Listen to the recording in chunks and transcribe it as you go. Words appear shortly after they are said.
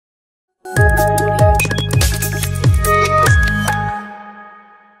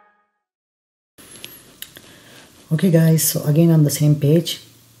Okay guys, so again on the same page,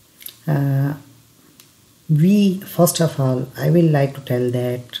 we first of all, I will like to tell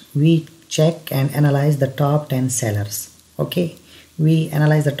that we check and analyze the top 10 sellers. Okay, we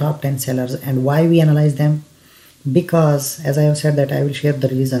analyze the top 10 sellers, and why we analyze them? Because as I have said that I will share the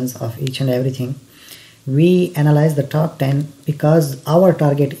reasons of each and everything. We analyze the top 10 because our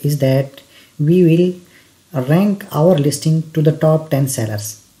target is that we will rank our listing to the top 10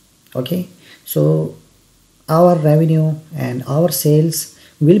 sellers. Okay, so our revenue and our sales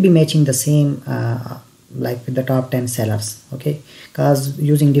will be matching the same like with the top 10 sellers. Okay, because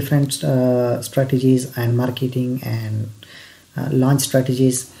using different strategies and marketing and launch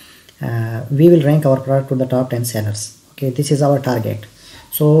strategies, we will rank our product to the top 10 sellers. Okay, this is our target.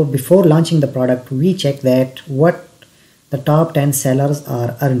 So before launching the product, we check that what the top 10 sellers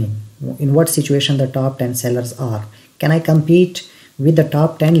are earning, in what situation the top 10 sellers are. Can I compete with the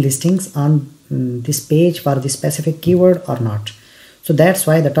top 10 listings on this page for this specific keyword or not? So that's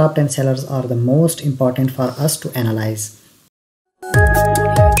why the top 10 sellers are the most important for us to analyze.